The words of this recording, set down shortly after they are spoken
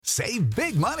Save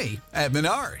big money at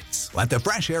Menards. Let the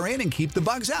fresh air in and keep the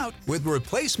bugs out with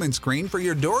replacement screen for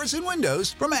your doors and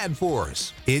windows from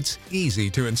AdForce. It's easy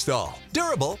to install,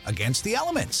 durable against the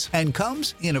elements, and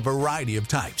comes in a variety of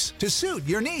types to suit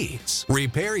your needs.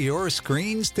 Repair your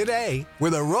screens today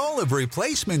with a roll of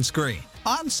replacement screen.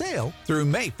 On sale through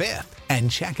May 5th. And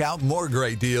check out more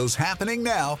great deals happening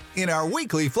now in our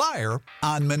weekly flyer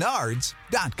on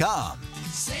Menards.com.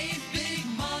 Save big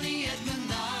money at Menards.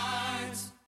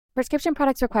 Prescription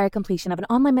products require completion of an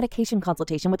online medication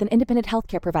consultation with an independent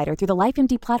healthcare provider through the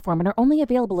LifeMD platform and are only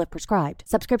available if prescribed.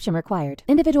 Subscription required.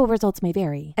 Individual results may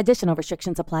vary. Additional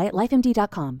restrictions apply at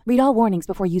lifemd.com. Read all warnings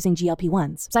before using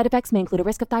GLP-1s. Side effects may include a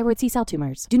risk of thyroid C-cell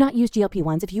tumors. Do not use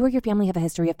GLP-1s if you or your family have a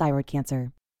history of thyroid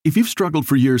cancer. If you've struggled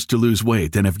for years to lose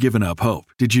weight and have given up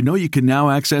hope, did you know you can now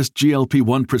access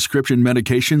GLP-1 prescription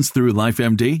medications through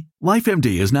LifeMD?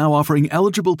 LifeMD is now offering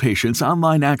eligible patients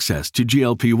online access to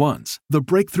GLP-1s, the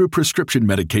breakthrough prescription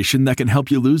medication that can help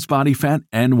you lose body fat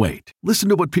and weight. Listen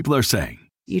to what people are saying.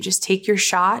 You just take your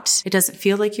shot. It doesn't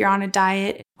feel like you're on a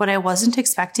diet. What I wasn't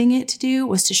expecting it to do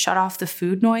was to shut off the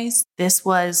food noise. This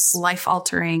was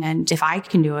life-altering, and if I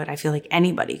can do it, I feel like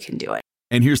anybody can do it.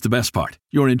 And here's the best part.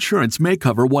 Your insurance may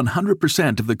cover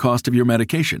 100% of the cost of your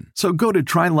medication. So go to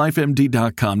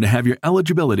TryLifeMD.com to have your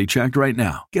eligibility checked right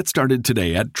now. Get started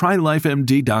today at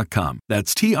TryLifeMD.com.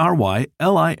 That's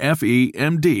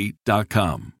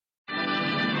TryLifeMD.com.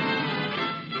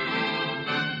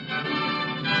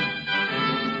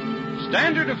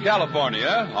 Standard of California,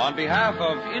 on behalf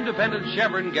of independent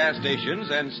Chevron gas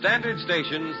stations and standard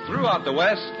stations throughout the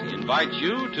West, invites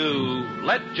you to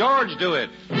Let George Do It.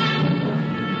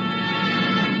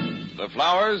 The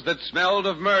Flowers That Smelled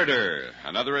of Murder,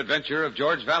 another adventure of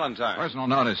George Valentine. Personal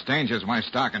notice, danger's my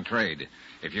stock and trade.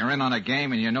 If you're in on a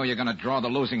game and you know you're going to draw the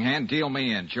losing hand, deal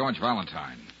me in, George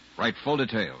Valentine. Write full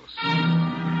details.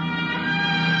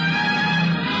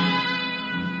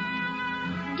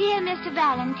 Dear Mr.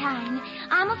 Valentine,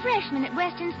 I'm a freshman at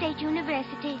Western State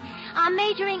University. I'm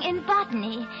majoring in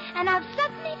botany, and I've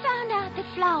suddenly found out that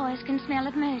flowers can smell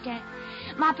of murder.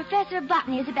 My professor of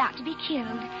botany is about to be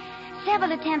killed.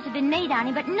 Several attempts have been made on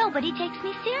him, but nobody takes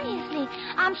me seriously.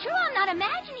 I'm sure I'm not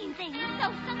imagining things,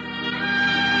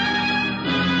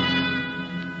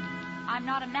 I'm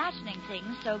not imagining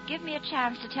things, so give me a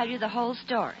chance to tell you the whole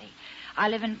story. I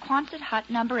live in Quonset Hut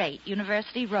number 8,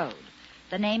 University Road.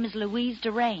 The name is Louise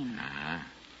Durain.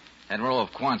 That row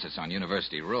of Quonsets on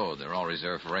University Road, they're all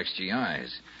reserved for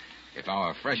ex-GIs. If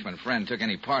our freshman friend took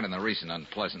any part in the recent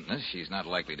unpleasantness, she's not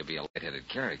likely to be a light-headed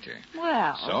character.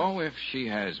 Well... So, if she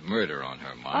has murder on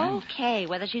her mind... Okay,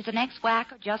 whether she's an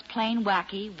ex-whack or just plain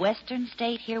wacky, Western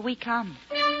State, here we come.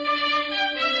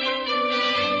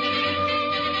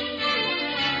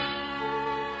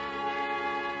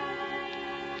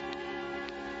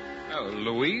 Oh,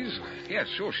 Louise? Yes,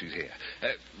 sure she's here.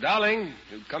 Darling,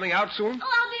 coming out soon? Oh,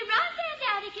 I'll be right there,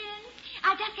 Daddykin.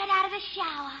 I just got out of the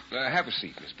shower. Have a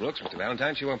seat, Miss Brooks. Mr.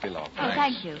 Valentine, she won't be long. Oh,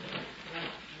 thank you.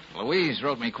 Louise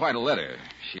wrote me quite a letter.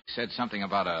 She said something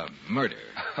about a murder.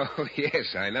 Oh,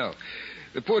 yes, I know.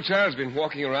 The poor child's been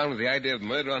walking around with the idea of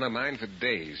murder on her mind for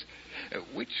days.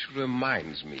 Which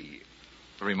reminds me...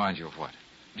 Remind you of what?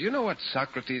 Do you know what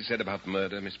Socrates said about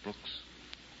murder, Miss Brooks?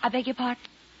 I beg your pardon?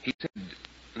 He said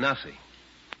nothing.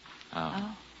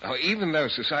 Oh. Oh, even though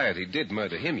society did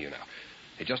murder him, you know.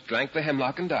 He just drank the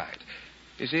hemlock and died.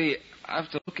 You see,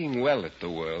 after looking well at the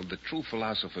world, the true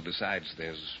philosopher decides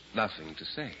there's nothing to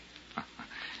say.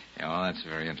 Yeah, well, that's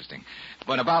very interesting.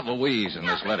 But about Louise and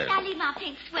this letter... I'll leave my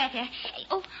pink sweater.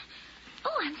 Oh,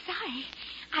 I'm sorry.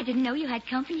 I didn't know you had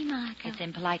company, Michael. It's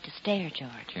impolite to stare,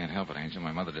 George. Can't help it, Angel.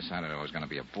 My mother decided I was going to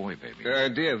be a boy baby. Dear,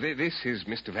 this is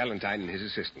Mr. Valentine and his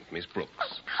assistant, Miss Brooks.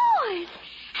 Of course.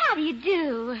 How do you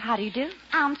do? How do you do?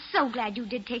 I'm so glad you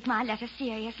did take my letter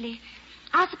seriously.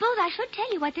 I suppose I should tell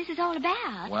you what this is all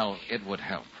about. Well, it would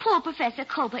help. Poor Professor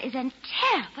Koba is in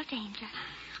terrible danger.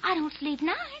 I don't sleep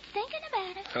nights thinking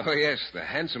about it. Oh, yes. The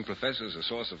handsome professor's a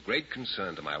source of great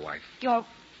concern to my wife. Your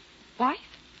wife?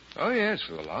 Oh, yes,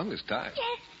 for the longest time.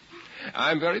 Yes.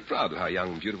 I'm very proud of how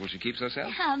young and beautiful she keeps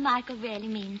herself. Oh, Michael really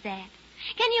means that.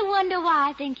 Can you wonder why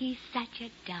I think he's such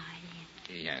a darling?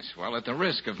 Yes, well, at the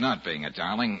risk of not being a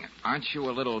darling, aren't you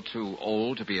a little too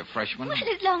old to be a freshman? Well,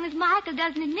 as long as Michael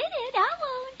doesn't admit it, I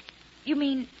won't. You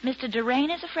mean Mr. Durain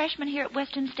is a freshman here at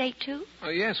Western State, too?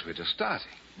 Oh, yes, we're just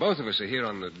starting. Both of us are here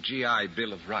on the GI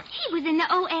Bill of Rights. He was in the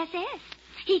OSS.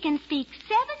 He can speak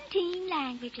 17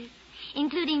 languages,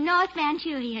 including North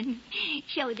Manchurian.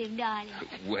 Show them, darling.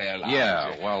 Well,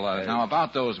 now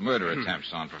about those murder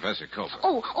attempts on Professor Koba.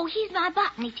 Oh, he's my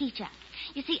botany teacher.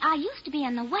 You see, I used to be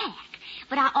in the WAC,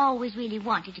 but I always really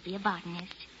wanted to be a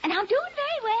botanist. And And I'm doing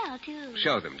very well, too.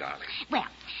 Show them, darling. Well,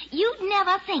 you'd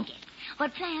never think it,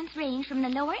 but plants range from the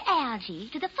lower algae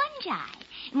to the fungi.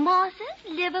 Mosses,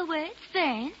 liverworts,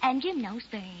 ferns, and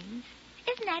gymnosperms.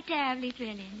 Isn't that terribly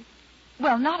thrilling?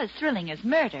 Well, not as thrilling as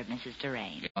murder, Mrs.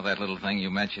 Doraine. You know that little thing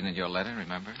you mentioned in your letter,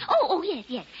 remember? Oh,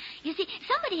 yes. You see,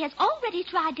 somebody has already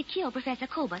tried to kill Professor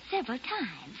Kober several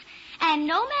times. And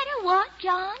no matter what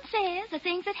John says, the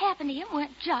things that happened to him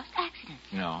weren't just accidents.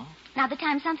 No? Now, the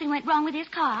time something went wrong with his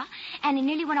car, and he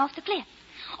nearly went off the cliff.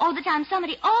 Or the time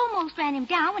somebody almost ran him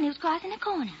down when he was crossing a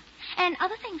corner. And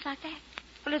other things like that.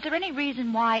 Well, is there any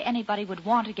reason why anybody would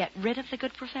want to get rid of the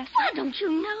good professor? Why, don't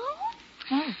you know?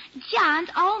 Oh. John's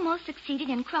almost succeeded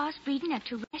in crossbreeding a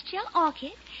terrestrial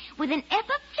orchid with an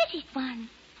epiphytic one.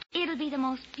 It'll be the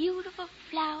most beautiful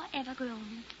flower ever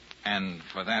grown. And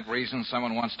for that reason,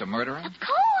 someone wants to murder him? Of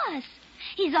course.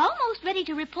 He's almost ready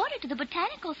to report it to the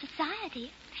Botanical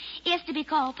Society. It's to be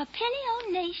called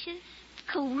Papilionaceous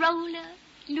Corolla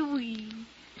Louise.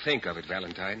 Think of it,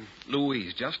 Valentine.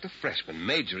 Louise, just a freshman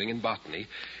majoring in botany,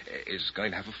 is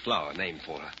going to have a flower named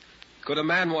for her. Could a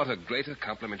man want a greater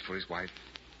compliment for his wife?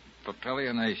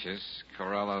 Papilionaceous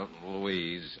Corolla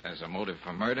Louise as a motive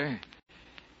for murder?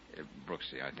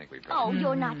 Brooksy, I think we better... Oh,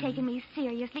 you're not taking me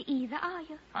seriously either, are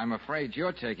you? I'm afraid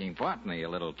you're taking botany a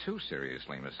little too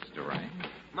seriously, Mrs. Doraine.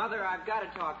 Mother, I've got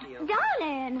to talk to you.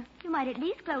 Darling, you might at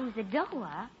least close the door.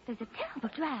 There's a terrible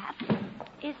draft.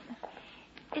 Is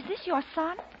this your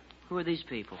son? Who are these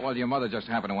people? Well, your mother just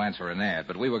happened to answer an ad,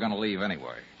 but we were going to leave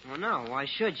anyway. Well, no, why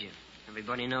should you?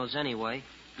 Everybody knows anyway.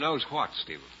 Knows what,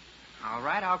 Stephen? All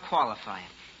right, I'll qualify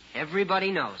it.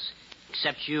 Everybody knows.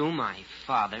 Except you, my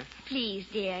father. Please,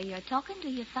 dear, you're talking to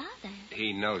your father.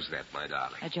 He knows that, my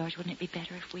darling. George, wouldn't it be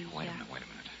better if we... Wait a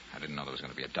minute. I didn't know there was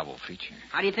going to be a double feature.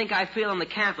 How do you think I feel on the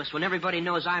campus when everybody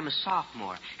knows I'm a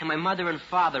sophomore and my mother and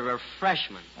father are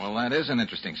freshmen? Well, that is an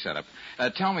interesting setup.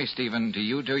 Tell me, Stephen, do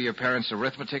you do your parents'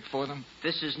 arithmetic for them?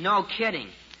 This is no kidding.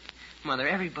 Mother,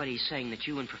 everybody's saying that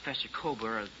you and Professor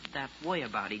Kober are that way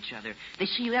about each other. They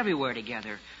see you everywhere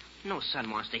together. No son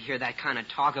wants to hear that kind of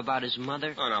talk about his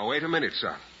mother. Oh, now, wait a minute,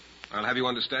 son. I'll have you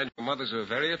understand your mother's a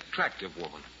very attractive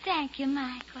woman. Thank you,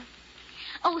 Michael.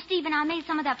 Oh, Stephen, I made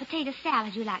some of that potato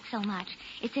salad you like so much.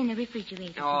 It's in the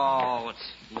refrigerator. Oh,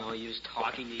 it's no use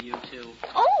talking to you two.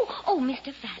 Oh,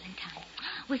 Mr. Valentine.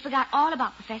 We forgot all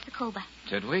about Professor Kober.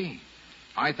 Did we?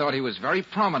 I thought he was very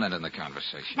prominent in the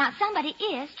conversation. Now, somebody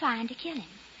is trying to kill him.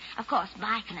 Of course,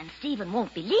 Michael and Stephen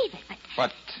won't believe it, but...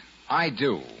 But I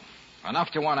do.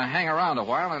 Enough to want to hang around a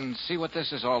while and see what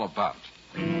this is all about.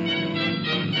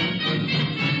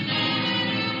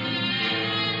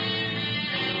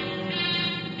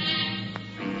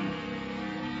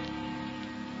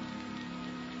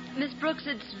 Miss Brooks,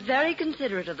 it's very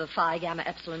considerate of the Phi Gamma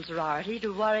Epsilon sorority to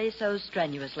worry so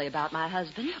strenuously about my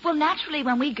husband. Well, naturally,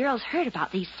 when we girls heard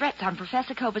about these threats on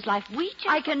Professor Kober's life, we just...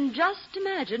 I can just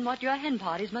imagine what your hen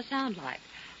parties must sound like.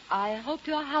 I hope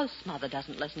your house mother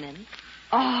doesn't listen in.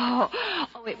 Oh,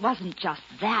 it wasn't just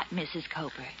that, Mrs.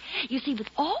 Kober. You see, with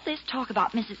all this talk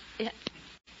about Mrs...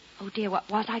 Oh, dear, what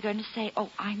was I going to say?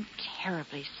 Oh, I'm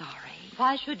terribly sorry.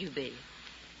 Why should you be?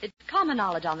 It's common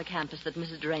knowledge on the campus that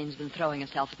Mrs. Doraine's been throwing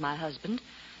herself at my husband.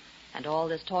 And all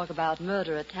this talk about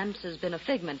murder attempts has been a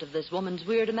figment of this woman's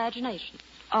weird imagination.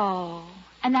 Oh,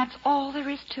 and that's all there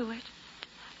is to it?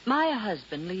 My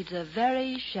husband leads a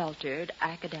very sheltered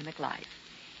academic life.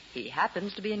 He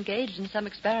happens to be engaged in some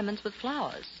experiments with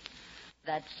flowers.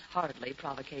 That's hardly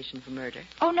provocation for murder.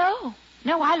 Oh, no.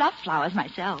 No, I love flowers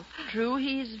myself. True,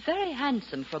 he's very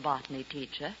handsome for a botany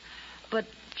teacher, but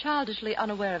childishly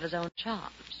unaware of his own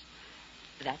charms.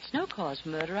 That's no cause for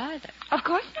murder either. Of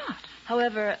course not.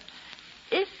 However,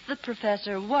 if the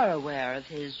professor were aware of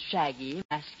his shaggy,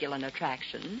 masculine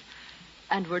attraction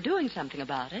and were doing something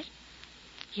about it...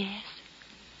 Yes?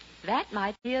 That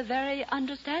might be a very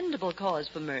understandable cause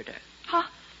for murder. Huh?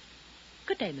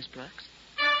 Good day, Miss Brooks.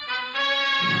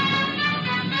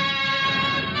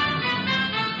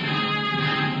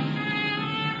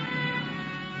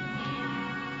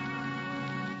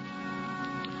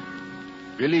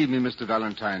 Believe me, Mr.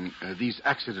 Valentine, these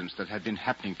accidents that have been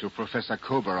happening to Professor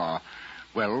Kober are,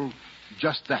 well,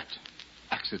 just that,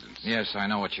 accidents. Yes, I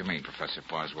know what you mean, Professor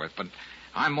Bosworth, but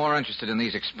I'm more interested in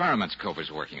these experiments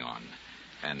Kober's working on.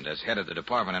 And as head of the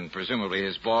department and presumably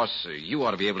his boss, you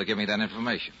ought to be able to give me that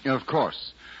information. Of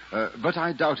course. But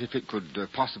I doubt if it could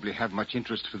possibly have much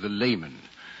interest for the layman.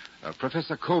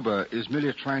 Professor Kober is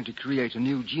merely trying to create a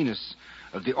new genus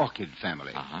of the orchid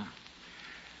family. Uh-huh.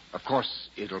 Of course,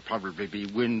 it'll probably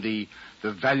win the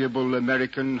valuable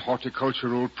American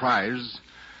Horticultural Prize.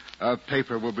 A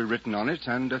paper will be written on it,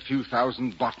 and a few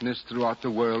thousand botanists throughout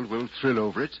the world will thrill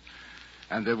over it.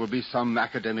 And there will be some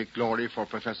academic glory for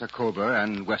Professor Kober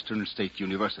and Western State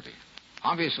University.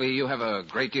 Obviously, you have a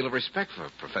great deal of respect for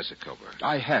Professor Kober.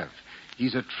 I have.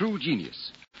 He's a true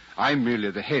genius. I'm merely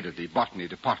the head of the botany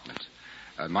department.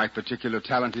 My particular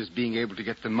talent is being able to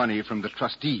get the money from the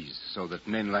trustees so that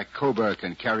men like Kober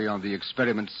can carry on the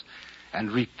experiments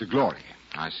and reap the glory.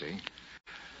 I see.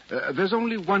 There's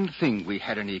only one thing we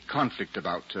had any conflict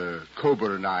about,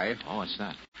 Kober and I. Oh, what's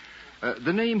that?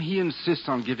 The name he insists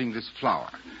on giving this flower.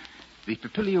 The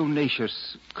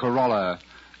Papilionaceous corolla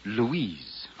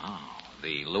Louise. Oh,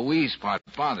 the Louise part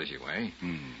bothers you, eh?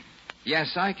 Hmm.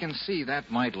 Yes, I can see that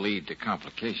might lead to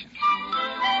complications.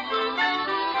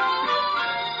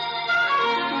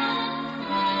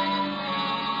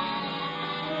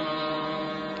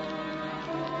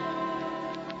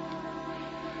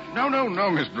 No,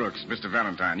 Miss Brooks, Mr.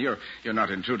 Valentine. You're not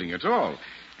intruding at all.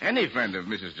 Any friend of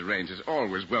Mrs. DeRange is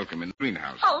always welcome in the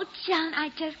greenhouse. Oh, John, I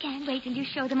just can't wait till you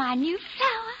show them our new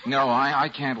flower. No, I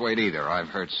can't wait either. I've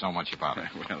heard so much about it.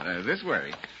 Well, this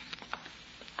way.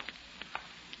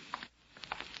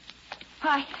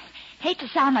 I hate to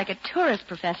sound like a tourist,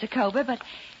 Professor Kober, but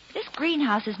this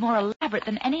greenhouse is more elaborate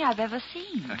than any I've ever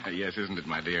seen. Yes, isn't it,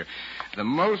 my dear? The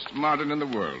most modern in the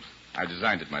world. I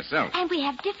designed it myself. And we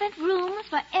have different rooms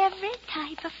for every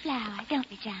type of flower, don't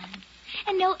we, John?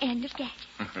 And no end of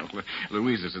gadgets.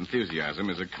 Louisa's enthusiasm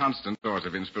is a constant source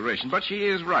of inspiration, but she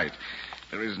is right.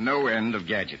 There is no end of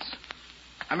gadgets.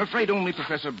 I'm afraid only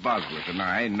Professor Bosworth and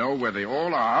I know where they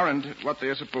all are and what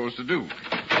they're supposed to do.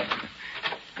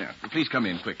 Now, please come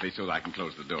in quickly so that I can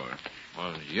close the door.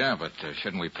 Well, yeah, but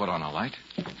shouldn't we put on a light?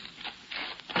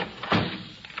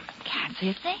 Can't see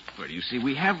a thing. Well, you see,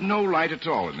 we have no light at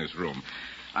all in this room.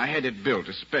 I had it built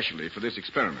especially for this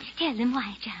experiment. Tell them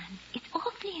why, John. It's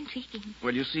awfully intriguing.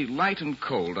 Well, you see, light and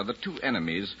cold are the two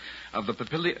enemies of the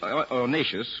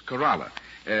Papilionaceous corolla.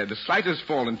 The slightest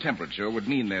fall in temperature would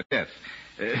mean their death.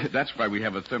 That's why we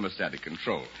have a thermostatic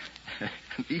control.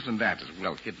 Even that is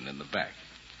well hidden in the back.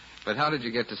 But how did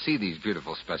you get to see these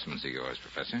beautiful specimens of yours,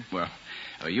 Professor? Well,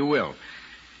 you will.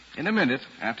 In a minute,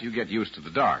 after you get used to the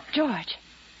dark. George,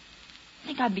 I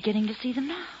think I'm beginning to see them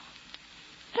now.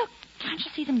 Look, can't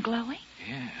you see them glowing?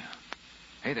 Yeah.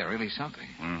 Hey, they're really something.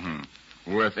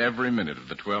 Mm-hmm. Worth every minute of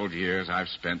the 12 years I've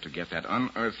spent to get that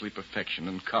unearthly perfection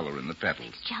and color in the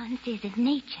petals. John says in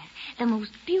nature, the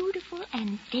most beautiful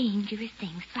and dangerous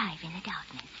things thrive in the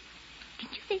darkness.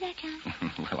 Didn't you say that,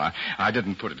 John? Well, I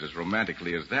didn't put it as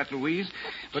romantically as that, Louise.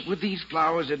 But with these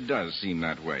flowers, it does seem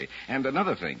that way. And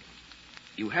another thing.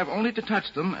 You have only to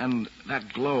touch them, and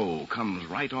that glow comes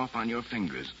right off on your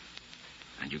fingers.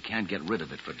 And you can't get rid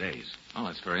of it for days. Oh,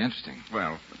 that's very interesting.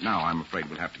 Well, now I'm afraid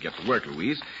we'll have to get to work,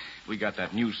 Louise. We got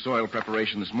that new soil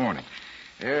preparation this morning.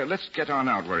 Let's get on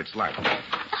out where it's light.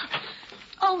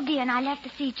 Oh, dear, and I left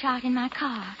the seed chart in my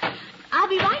car. I'll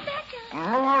be right back, John.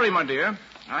 Oh, hurry, my dear.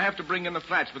 I have to bring in the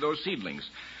flats for those seedlings.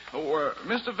 Oh,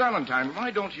 Mr. Valentine,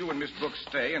 why don't you and Miss Brooks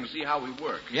stay and see how we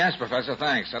work? Yes, Professor,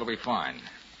 thanks. That'll be fine.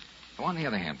 Oh, on the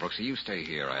other hand, Brooksy, you stay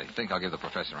here. I think I'll give the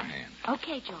professor a hand.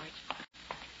 Okay, George.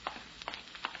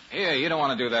 Here, you don't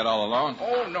want to do that all alone.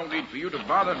 Oh, no need for you to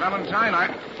bother,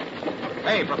 Valentine.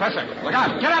 Hey, Professor, look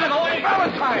out. Get out of the way.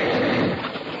 Valentine!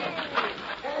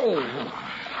 Oh.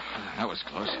 That was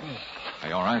close. Are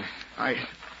you all right?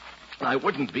 I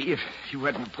wouldn't be if you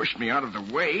hadn't pushed me out of the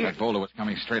way. That boulder was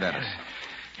coming straight at us.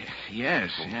 Yes.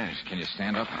 Can you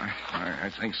stand up? I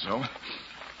think so.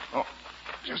 Oh,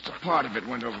 just a part of it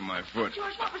went over my foot.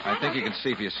 George, what was I that? think you can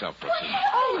see for yourself, Brooksy.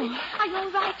 Oh, are you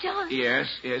all right, John?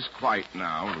 Yes, quite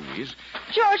now, Louise.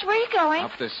 George, where are you going?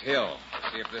 Up this hill.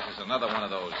 See if this is another one of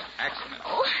those accidents.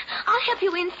 Oh, I'll help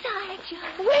you inside,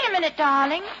 John. Wait a minute,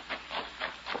 darling.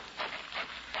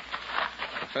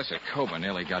 Professor Kober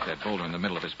nearly got that boulder in the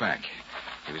middle of his back.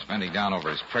 He was bending down over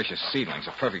his precious seedlings,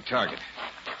 a perfect target.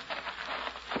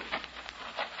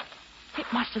 It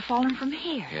must have fallen from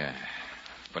here. Yeah,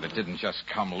 but it didn't just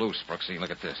come loose, Brooksy. Look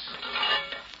at this.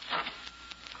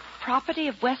 Property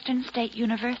of Western State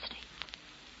University.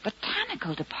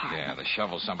 Botanical department. Yeah, the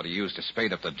shovel somebody used to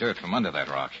spade up the dirt from under that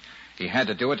rock. He had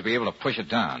to do it to be able to push it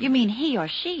down. You mean he or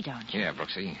she, don't you? Yeah,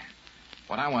 Brooksy.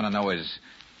 What I want to know is,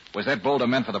 was that boulder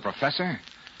meant for the professor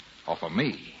or for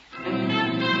me?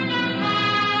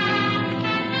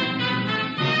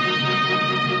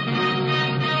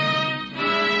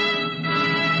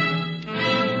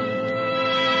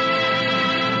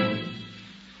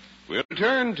 We'll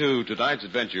return to tonight's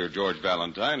adventure of George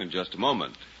Valentine in just a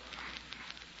moment.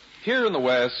 Here in the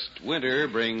West, winter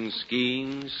brings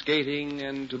skiing, skating,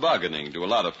 and tobogganing to a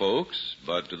lot of folks.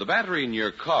 But to the battery in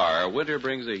your car, winter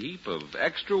brings a heap of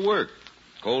extra work.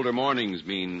 Colder mornings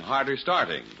mean harder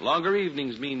starting. Longer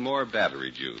evenings mean more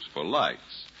battery juice for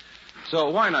lights.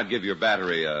 So why not give your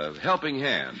battery a helping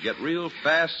hand? Get real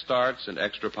fast starts and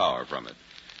extra power from it.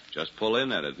 Just pull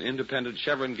in at an independent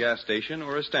Chevron gas station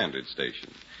or a standard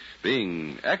station.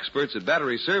 Being experts at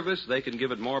battery service, they can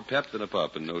give it more pep than a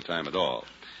pup in no time at all.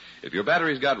 If your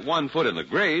battery's got one foot in the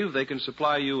grave, they can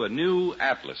supply you a new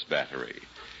Atlas battery.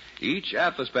 Each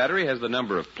Atlas battery has the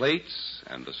number of plates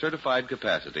and the certified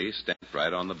capacity stamped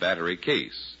right on the battery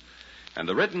case. And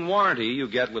the written warranty you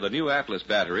get with a new Atlas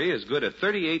battery is good at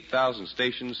 38,000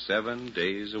 stations 7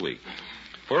 days a week.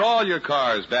 For all your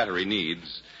car's battery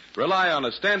needs, rely on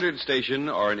a standard station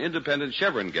or an independent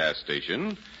Chevron gas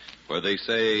station where they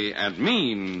say and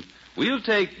mean, we'll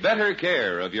take better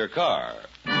care of your car.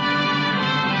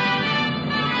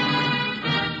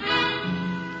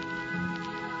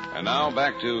 And now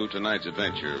back to tonight's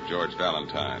adventure of George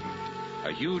Valentine.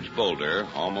 A huge boulder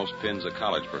almost pins a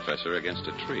college professor against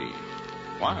a tree.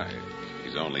 Why?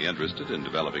 He's only interested in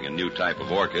developing a new type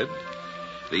of orchid.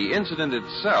 The incident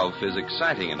itself is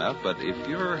exciting enough, but if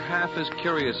you're half as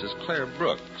curious as Claire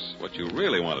Brooks, what you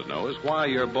really want to know is why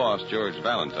your boss, George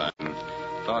Valentine,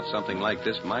 thought something like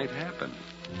this might happen.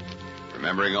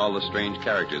 Remembering all the strange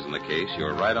characters in the case,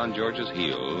 you're right on George's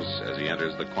heels as he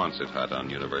enters the Quonset hut on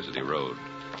University Road.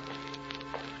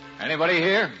 Anybody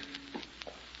here?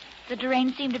 The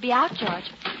Duranes seem to be out,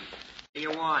 George. What do you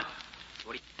want?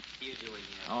 What are you doing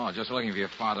here? Oh, just looking for your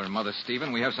father and mother,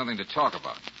 Stephen. We have something to talk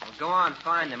about. Well, go on,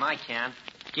 find them. I can.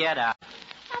 Get out.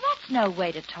 Now, that's no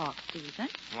way to talk, Stephen.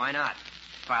 Why not?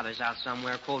 Father's out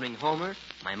somewhere quoting Homer.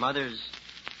 My mother's...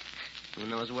 Who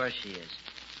knows where she is?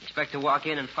 Expect to walk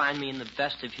in and find me in the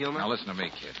best of humor? Now, listen to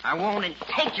me, kid. I won't, and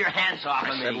take your hands off of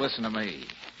me. I said listen to me.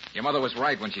 Your mother was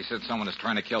right when she said someone is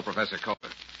trying to kill Professor Cooper.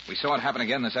 We saw it happen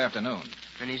again this afternoon.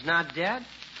 And he's not dead?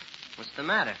 What's the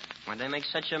matter? Why'd they make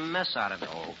such a mess out of it?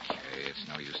 Okay, it's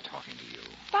no use talking to you.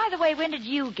 By the way, when did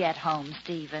you get home,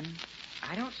 Stephen?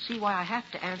 I don't see why I have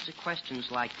to answer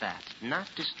questions like that. Not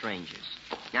to strangers.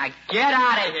 Now get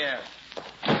out of here!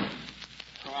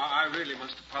 Oh, I really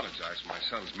must apologize for my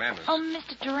son's manners. Oh,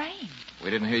 Mr. Durane. We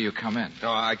didn't hear you come in.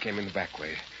 No, I came in the back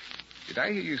way. Did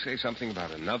I hear you say something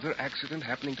about another accident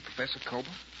happening to Professor Kober?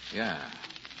 Yeah,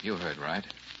 you heard right.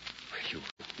 You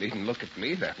needn't look at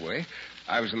me that way.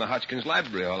 I was in the Hodgkins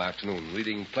Library all afternoon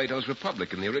reading Plato's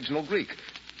Republic in the original Greek.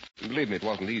 And believe me, it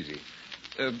wasn't easy.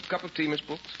 A cup of tea, Miss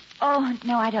Brooks? Oh,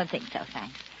 no, I don't think so,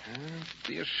 thanks. It'd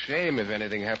be a shame if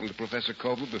anything happened to Professor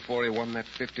Kober before he won that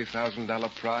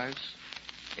 $50,000 prize.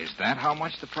 Is that how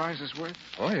much the prize is worth?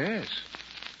 Oh, yes.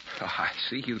 Oh, I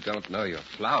see you don't know your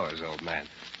flowers, old man.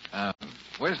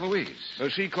 Where's Louise? So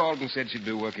she called and said she'd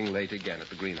be working late again at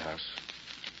the greenhouse.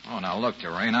 Oh, now look,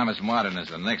 Durane, I'm as modern as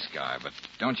the next guy, but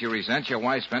don't you resent your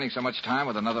wife spending so much time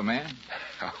with another man?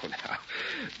 Oh, now,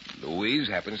 Louise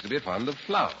happens to be fond of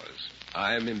flowers.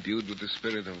 I am imbued with the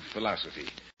spirit of philosophy.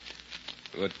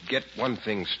 But get one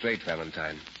thing straight,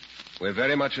 Valentine. We're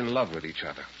very much in love with each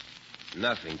other.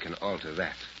 Nothing can alter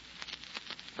that.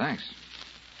 Thanks.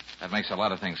 That makes a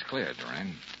lot of things clear,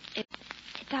 Durane. It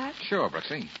does? Sure,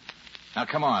 Brooksy. Now,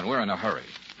 come on, we're in a hurry.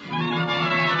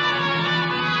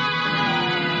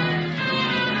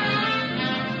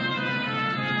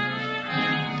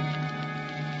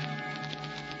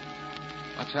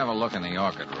 Let's have a look in the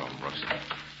orchid room, Brooksy.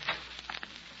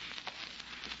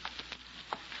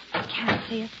 I can't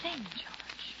see a thing,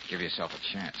 George. Give yourself a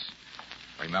chance.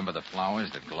 Remember the flowers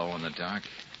that glow in the dark?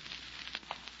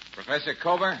 Professor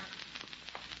Kober?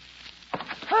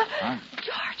 Huh?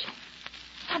 George,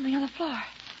 something on the floor.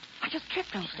 I just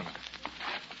tripped over Just a minute.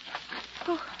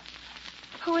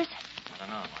 Who is it? I don't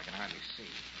know. I can hardly see.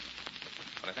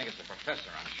 But I think it's the professor.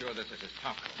 I'm sure this is his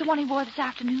top coat. The one he wore this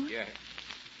afternoon? Yeah.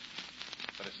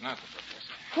 But it's not the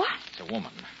professor. What? It's a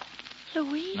woman.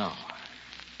 Louise? No.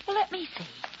 Well, let me see.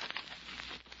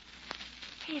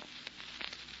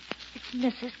 It's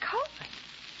Mrs. Coleman,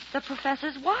 the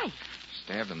professor's wife.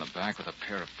 Stabbed in the back with a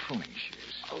pair of pruning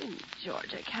shears. Oh,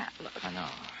 George, I can't look. I know.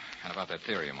 And about that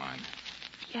theory of mine.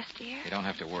 Yes, dear? You don't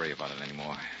have to worry about it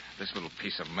anymore. This little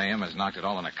piece of mayhem has knocked it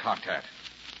all in a cocked hat.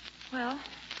 Well,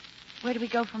 where do we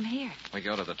go from here? We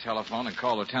go to the telephone and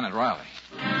call Lieutenant Riley.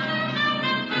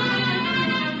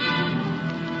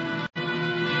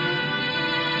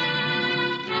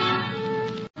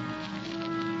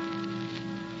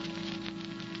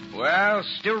 Well,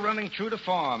 still running true to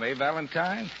form, eh,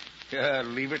 Valentine?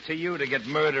 Leave it to you to get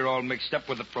murder all mixed up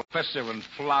with the professor and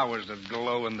flowers that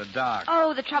glow in the dark.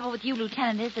 Oh, the trouble with you,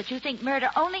 Lieutenant, is that you think murder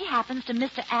only happens to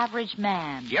Mr. Average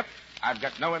Man. Yep. I've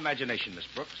got no imagination, Miss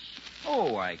Brooks.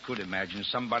 Oh, I could imagine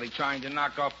somebody trying to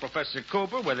knock off Professor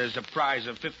Cooper where there's a prize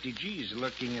of 50 G's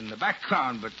lurking in the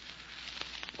background, but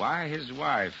why his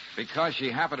wife? Because she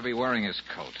happened to be wearing his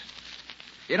coat.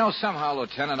 You know, somehow,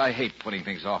 Lieutenant, I hate putting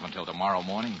things off until tomorrow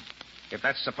morning. If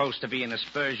that's supposed to be an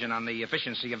aspersion on the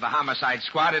efficiency of the homicide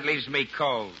squad, it leaves me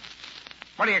cold.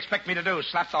 What do you expect me to do,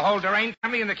 slap the whole Durain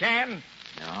family in the can?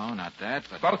 No, not that,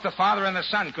 but... Both the father and the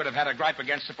son could have had a gripe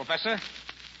against the professor.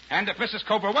 And if Mrs.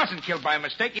 Cooper wasn't killed by a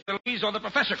mistake, either Louise or the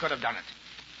professor could have done it.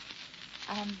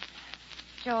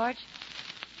 George,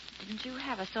 didn't you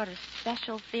have a sort of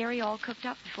special theory all cooked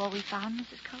up before we found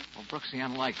Mrs. Cooper? Well, Brooksy,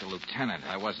 unlike the lieutenant,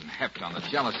 I wasn't hepped on the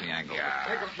jealousy angle.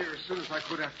 I got here as soon as I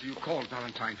could after you called,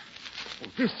 Valentine. Oh,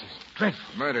 this is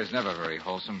dreadful. Murder's never very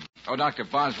wholesome. Oh, Dr.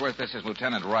 Bosworth, this is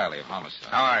Lieutenant Riley of Homicide.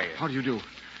 How are you? How do you do?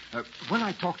 When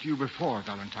I talked to you before,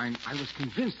 Valentine, I was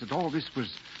convinced that all this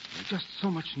was just so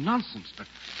much nonsense, but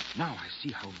now I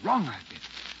see how wrong I've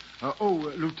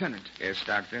been. Lieutenant. Yes,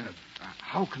 Doctor?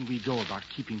 How can we go about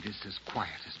keeping this as quiet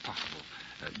as possible?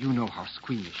 You know how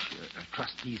squeamish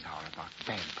trustees are about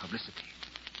bad publicity.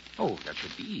 Oh, that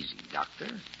should be easy,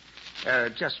 Doctor.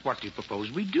 Just what do you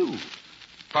propose we do?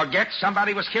 Forget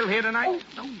somebody was killed here tonight?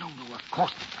 Oh, no, of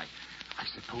course not. I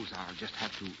suppose I'll just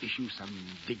have to issue some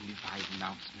dignified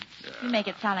announcements. You make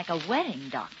it sound like a wedding,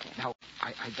 Doctor. Now,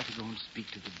 I'd better go and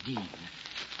speak to the dean.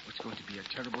 It's going to be a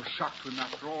terrible shock to him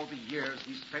after all the years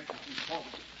he spent with his fault.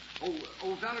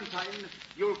 Oh, Valentine,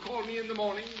 you'll call me in the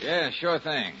morning? Yeah, sure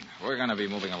thing. We're going to be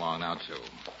moving along now, too.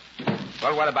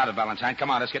 Well, what about it, Valentine? Come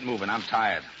on, let's get moving. I'm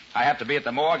tired. I have to be at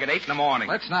the morgue at 8 in the morning.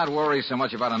 Let's not worry so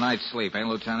much about a night's sleep, eh,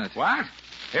 Lieutenant? What?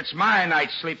 It's my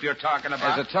night's sleep you're talking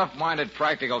about. As a tough-minded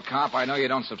practical cop, I know you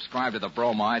don't subscribe to the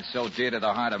bromide so dear to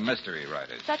the heart of mystery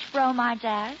writers. Such bromides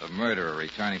as? The murderer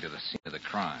returning to the scene of the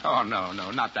crime. Oh, no,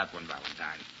 not that one,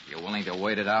 Valentine. You willing to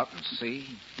wait it out and see?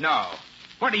 No.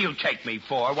 What do you take me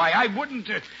for? Why, I wouldn't...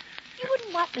 You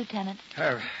wouldn't what, Lieutenant?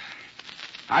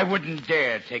 I wouldn't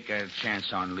dare take a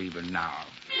chance on leaving now.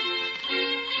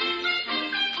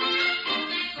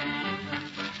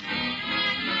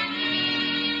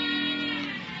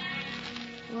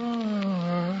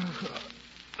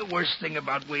 The worst thing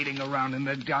about waiting around in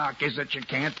the dark is that you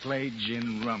can't play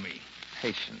gin rummy.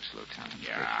 Patience, Lieutenant.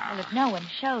 Yeah. Well, if no one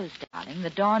shows, darling, the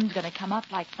dawn's going to come up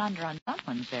like thunder on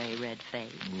someone's very red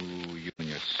face. Ooh, you and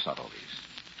your subtleties.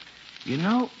 You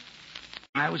know,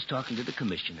 I was talking to the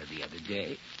commissioner the other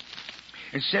day,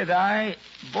 and said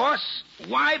boss,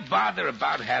 why bother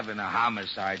about having a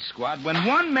homicide squad when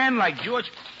one man like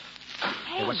George...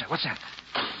 Hey, what's that?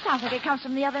 Sounds like it comes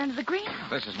from the other end of the greenhouse.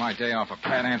 This is my day off of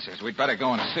pat answers. We'd better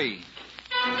go and see.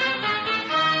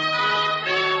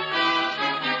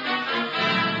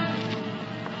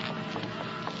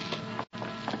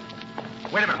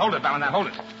 Wait a minute. Hold it, Valentine. Hold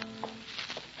it.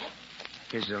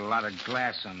 There's a lot of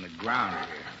glass on the ground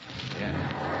here.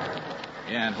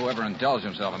 Yeah, and whoever indulged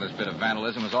himself in this bit of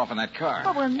vandalism was off in that car.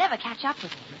 Well, we'll never catch up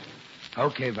with him.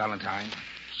 Okay, Valentine.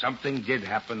 Something did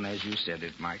happen, as you said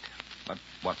it might. But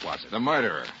what was it? The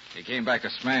murderer. He came back to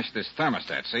smash this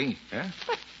thermostat, see? Yeah?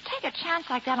 But take a chance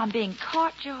like that on being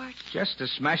caught, George. Just to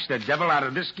smash the devil out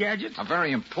of this gadget? A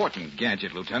very important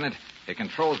gadget, Lieutenant. It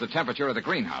controls the temperature of the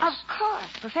greenhouse. Of course.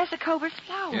 Professor Cober's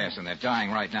flowers. Yes, and they're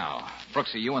dying right now.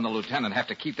 Brooksy, you and the lieutenant have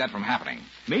to keep that from happening.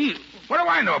 Me? What do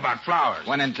I know about flowers?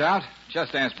 When in doubt,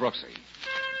 just ask Brooksy.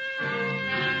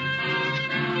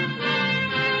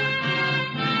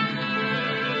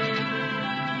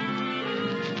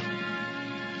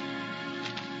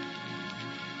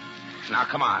 Now,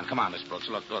 come on, Miss Brooks.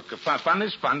 Look. Fun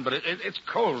is fun, but it's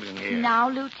cold in here. Now,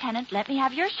 Lieutenant, let me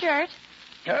have your shirt.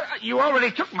 You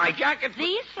already took my jacket.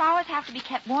 These flowers have to be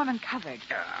kept warm and covered.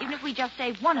 Even if we just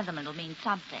save one of them, it'll mean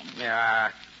something.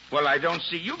 Yeah. Well, I don't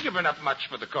see you giving up much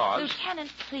for the cause.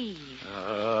 Lieutenant, please.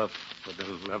 For the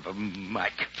love of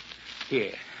Mike.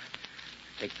 Here.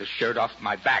 Take the shirt off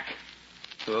my back.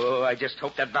 Oh, I just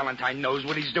hope that Valentine knows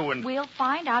what he's doing. We'll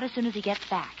find out as soon as he gets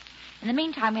back. In the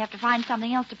meantime, we have to find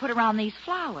something else to put around these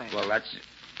flowers. Well, that's...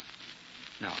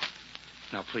 No,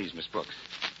 please, Miss Brooks.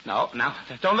 No, now,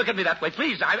 don't look at me that way.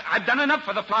 Please, I've done enough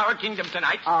for the Flower Kingdom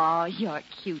tonight. Oh, you're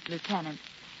cute, Lieutenant.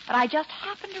 But I just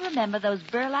happened to remember those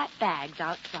burlap bags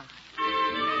outside.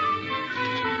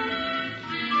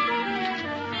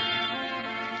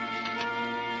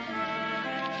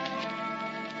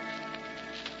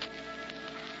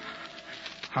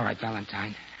 All right,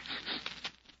 Valentine.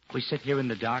 We sit here in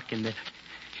the dark in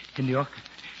the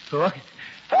orchard.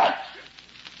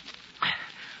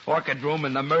 orchid room,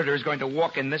 and the murderer's going to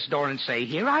walk in this door and say,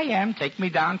 "Here I am, take me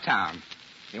downtown."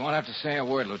 You won't have to say a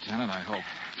word, Lieutenant, I hope.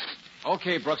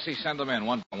 Okay, Brooksy, send them in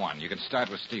one by one. You can start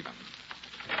with Stephen.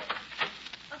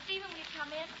 Oh, Stephen, will you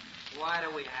come in? Why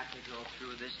do we have to go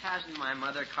through this? Hasn't my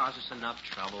mother caused us enough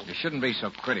trouble? You shouldn't be so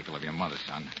critical of your mother,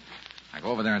 son. Now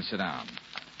go over there and sit down.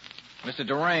 Mr.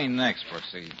 Durain next,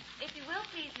 Brooksy. If you will,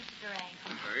 please, Mr.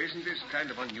 Durain. Isn't this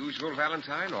kind of unusual,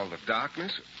 Valentine? All the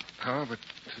darkness? Oh, but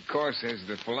of course, as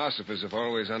the philosophers have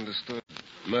always understood,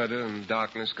 murder and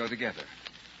darkness go together.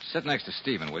 Sit next to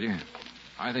Stephen, will you?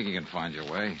 I think you can find your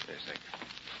way. Yes, thank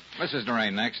you. Mrs.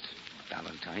 Durain next.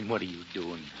 Valentine, what are you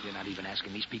doing? You're not even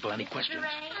asking these people any questions.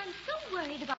 Durain, I'm so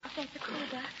worried about Professor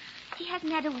Kober. He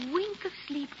hasn't had a wink of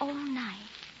sleep all night.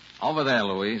 Over there,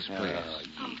 Louise, please.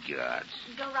 Oh, ye gods.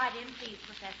 Go right in, please,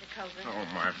 Professor Kober. Oh,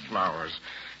 my flowers.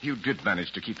 You did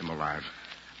manage to keep them alive.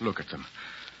 Look at them.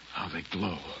 How they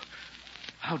glow.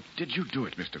 How did you do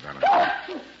it, Mr.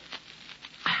 Valentine?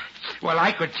 Well,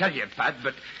 I could tell you, Pat,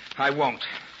 but I won't.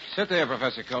 Sit there,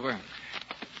 Professor Kober.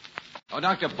 Oh,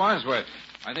 Dr. Bosworth,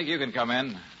 I think you can come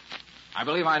in. I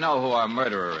believe I know who our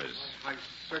murderer is. I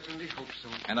certainly hope so.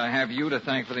 And I have you to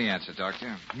thank for the answer,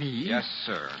 Doctor. Me? Yes,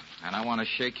 sir. And I want to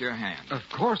shake your hand. Of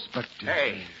course, but...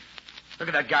 Hey, look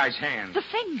at that guy's hand. The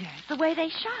fingers, the way they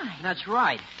shine. That's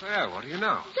right. Well, what do you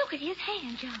know? Look at his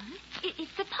hand, John.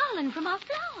 It's the pollen from our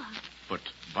flower. But,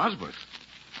 Bosworth,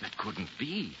 that couldn't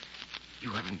be. You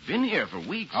haven't been here for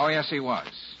weeks. Oh, yes, he was.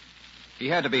 He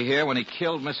had to be here when he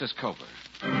killed Mrs. Kober.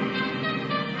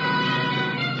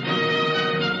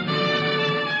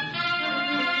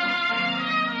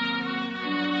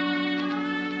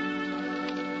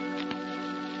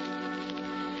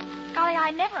 Golly,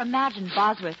 I never imagined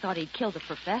Bosworth thought he'd kill the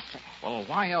professor. Well,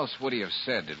 why else would he have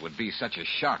said it would be such a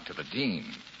shock to the dean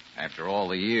after all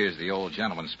the years the old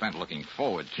gentleman spent looking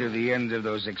forward To the end of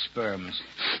those experiments.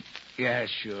 Yeah,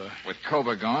 sure. With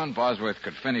Kober gone, Bosworth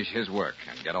could finish his work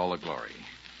and get all the glory.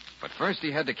 But first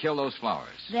he had to kill those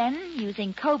flowers. Then,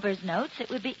 using Kober's notes, it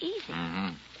would be easy.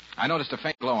 Mm-hmm. I noticed a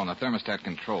faint glow on the thermostat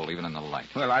control, even in the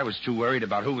light. Well, I was too worried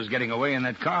about who was getting away in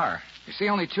that car. You see,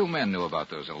 only 2 men knew about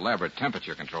those elaborate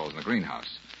temperature controls in the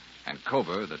greenhouse. And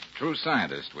Kober, the true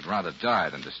scientist, would rather die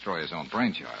than destroy his own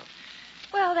brainchild.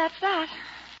 Well, that's that.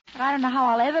 But I don't know how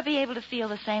I'll ever be able to feel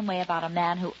the same way about a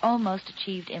man who almost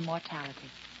achieved immortality.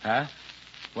 Huh?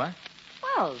 What?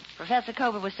 Well, Professor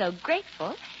Kober was so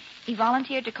grateful, he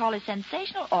volunteered to call his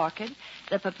sensational orchid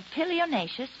the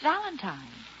Papilionaceous Valentine.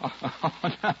 Oh,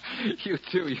 now, you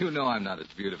two, you know I'm not as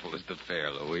beautiful as the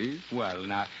fair Louise. Well,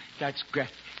 now, that's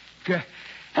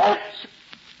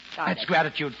That's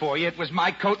gratitude for you. It was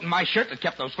my coat and my shirt that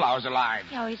kept those flowers alive.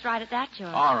 Oh, he's right at that,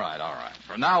 George. All right.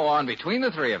 From now on, between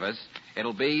the 3 of us,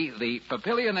 it'll be the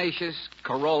Papilionaceous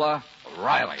Corolla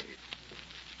Riley.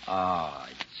 Oh,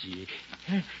 gee.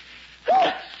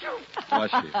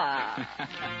 Bless you.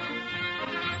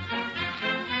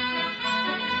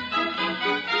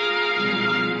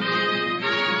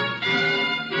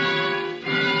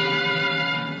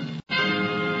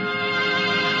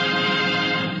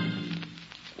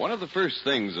 One of the first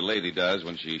things a lady does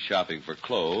when she's shopping for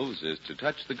clothes is to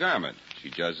touch the garment.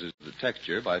 She judges the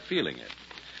texture by feeling it.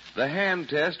 The hand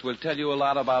test will tell you a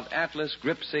lot about Atlas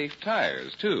Grip Safe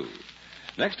tires, too.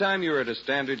 Next time you're at a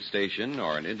standard station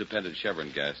or an independent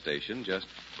Chevron gas station, just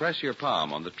press your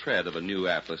palm on the tread of a new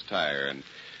Atlas tire and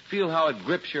feel how it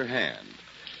grips your hand.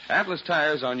 Atlas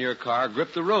tires on your car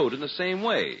grip the road in the same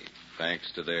way,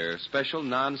 thanks to their special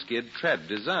non-skid tread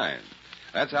design.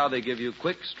 That's how they give you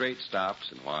quick, straight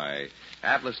stops and why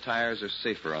Atlas tires are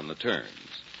safer on the turns.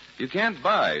 You can't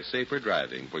buy safer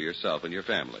driving for yourself and your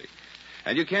family.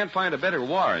 And you can't find a better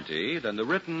warranty than the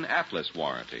written Atlas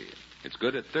warranty. It's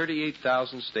good at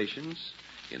 38,000 stations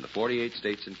in the 48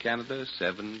 states and Canada,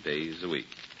 7 days a week.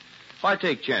 Why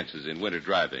take chances in winter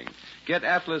driving? Get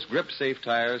Atlas Grip Safe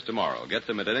tires tomorrow. Get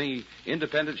them at any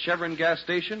independent Chevron gas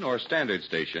station or standard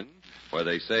station where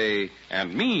they say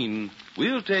and mean,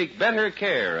 we'll take better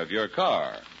care of your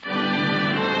car.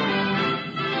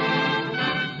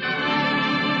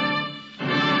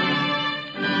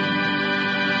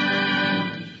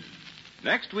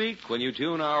 Next week, when you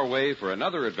tune our way for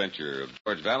another adventure of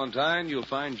George Valentine, you'll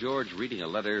find George reading a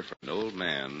letter from an old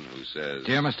man who says...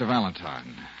 Dear Mr.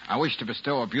 Valentine, I wish to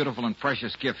bestow a beautiful and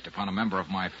precious gift upon a member of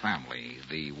my family,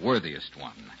 the worthiest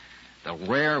one, the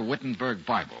rare Wittenberg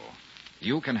Bible.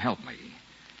 You can help me.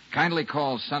 Kindly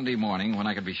call Sunday morning when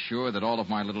I can be sure that all of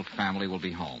my little family will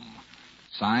be home.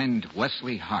 Signed,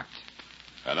 Wesley Hart.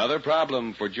 Another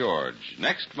problem for George.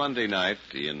 Next Monday night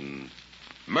in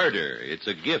Murder, It's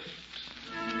a Gift.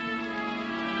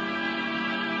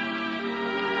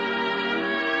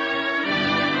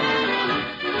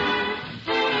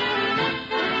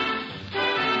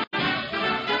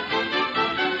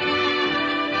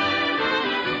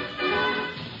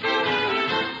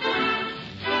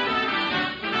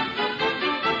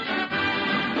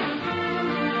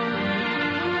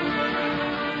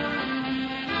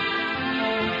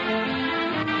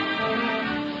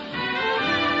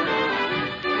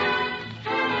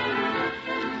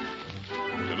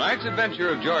 Tonight's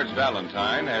adventure of George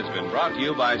Valentine has been brought to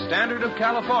you by Standard of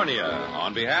California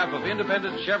on behalf of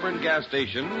independent Chevron gas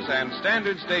stations and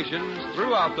Standard stations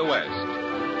throughout the West.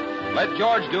 Let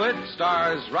George Do It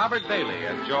stars Robert Bailey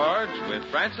as George with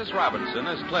Frances Robinson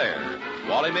as Claire.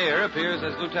 Wally Mayer appears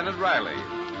as Lieutenant Riley.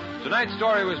 Tonight's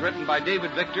story was written by David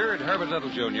Victor and Herbert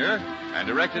Little Jr. and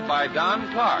directed by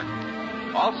Don Clark.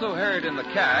 Also heard in the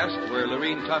cast were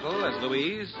Lorene Tuttle as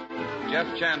Louise, Jeff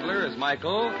Chandler as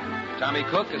Michael, Tommy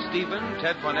Cook as Stephen,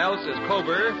 Ted Von Els as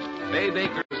Kober, Bay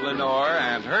Baker as Lenore,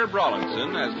 and Herb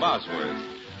Rawlinson as Bosworth.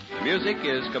 The music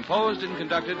is composed and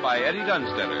conducted by Eddie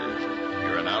Dunstetter.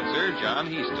 Your announcer, John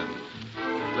Heaston.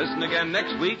 Listen again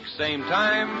next week, same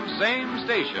time, same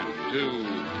station, to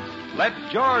Let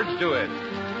George Do It.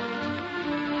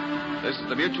 This is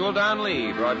the Mutual Don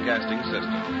Lee Broadcasting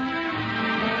System.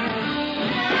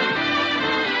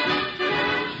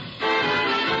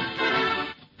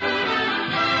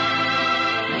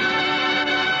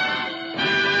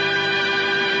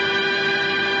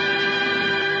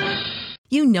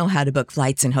 You know how to book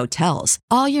flights and hotels.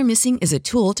 All you're missing is a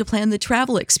tool to plan the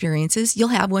travel experiences you'll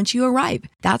have once you arrive.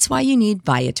 That's why you need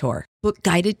Viator. Book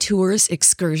guided tours,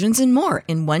 excursions, and more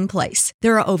in one place.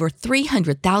 There are over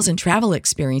 300,000 travel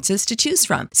experiences to choose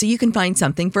from, so you can find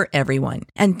something for everyone.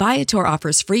 And Viator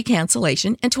offers free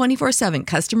cancellation and 24/7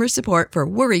 customer support for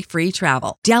worry-free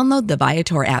travel. Download the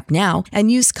Viator app now and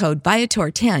use code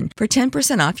Viator10 for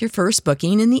 10% off your first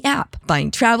booking in the app.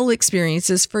 Find travel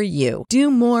experiences for you. Do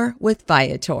more with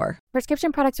Viator.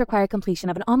 Prescription products require completion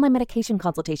of an online medication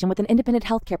consultation with an independent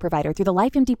healthcare provider through the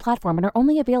LifeMD platform and are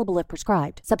only available if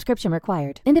prescribed. Subscription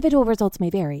required. Individual results may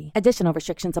vary. Additional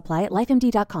restrictions apply at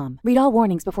lifemd.com. Read all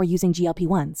warnings before using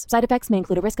GLP-1s. Side effects may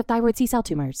include a risk of thyroid C-cell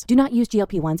tumors. Do not use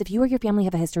GLP-1s if you or your family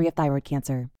have a history of thyroid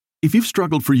cancer. If you've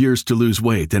struggled for years to lose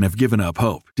weight and have given up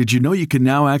hope, did you know you can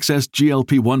now access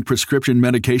GLP-1 prescription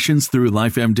medications through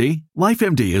LifeMD?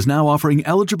 LifeMD is now offering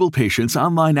eligible patients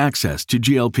online access to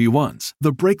GLP-1s,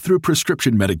 the breakthrough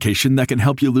prescription medication that can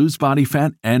help you lose body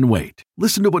fat and weight.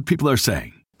 Listen to what people are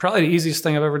saying. Probably the easiest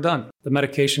thing I've ever done. The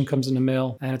medication comes in the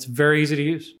mail, and it's very easy to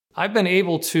use. I've been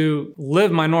able to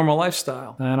live my normal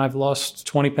lifestyle, and I've lost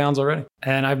 20 pounds already,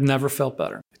 and I've never felt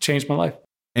better. It changed my life.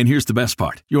 And here's the best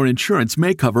part. Your insurance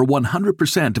may cover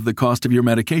 100% of the cost of your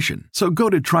medication. So go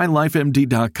to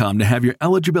TryLifeMD.com to have your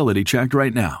eligibility checked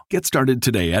right now. Get started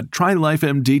today at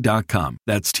TryLifeMD.com.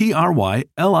 That's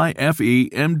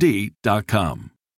TryLifeMD.com.